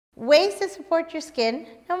Ways to support your skin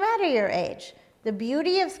no matter your age. The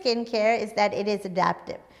beauty of skincare is that it is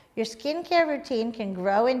adaptive. Your skincare routine can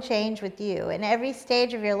grow and change with you, and every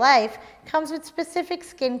stage of your life comes with specific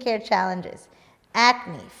skincare challenges.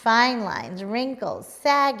 Acne, fine lines, wrinkles,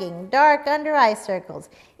 sagging, dark under eye circles.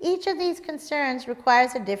 Each of these concerns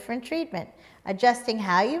requires a different treatment. Adjusting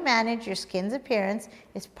how you manage your skin's appearance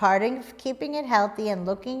is part of keeping it healthy and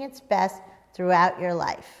looking its best throughout your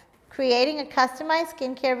life. Creating a customized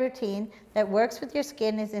skincare routine that works with your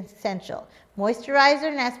skin is essential. Moisturizer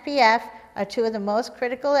and SPF are two of the most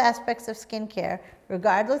critical aspects of skincare,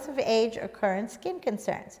 regardless of age or current skin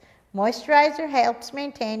concerns. Moisturizer helps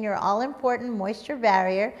maintain your all-important moisture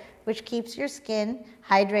barrier, which keeps your skin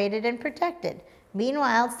hydrated and protected.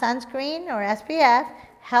 Meanwhile, sunscreen or SPF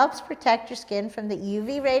helps protect your skin from the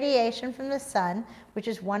UV radiation from the sun, which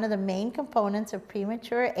is one of the main components of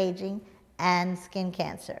premature aging and skin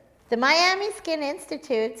cancer. The Miami Skin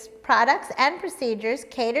Institute's products and procedures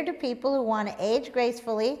cater to people who want to age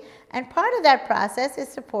gracefully, and part of that process is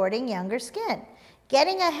supporting younger skin.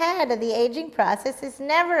 Getting ahead of the aging process is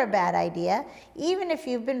never a bad idea, even if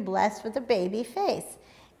you've been blessed with a baby face.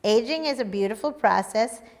 Aging is a beautiful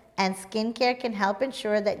process, and skincare can help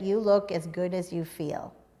ensure that you look as good as you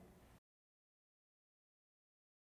feel.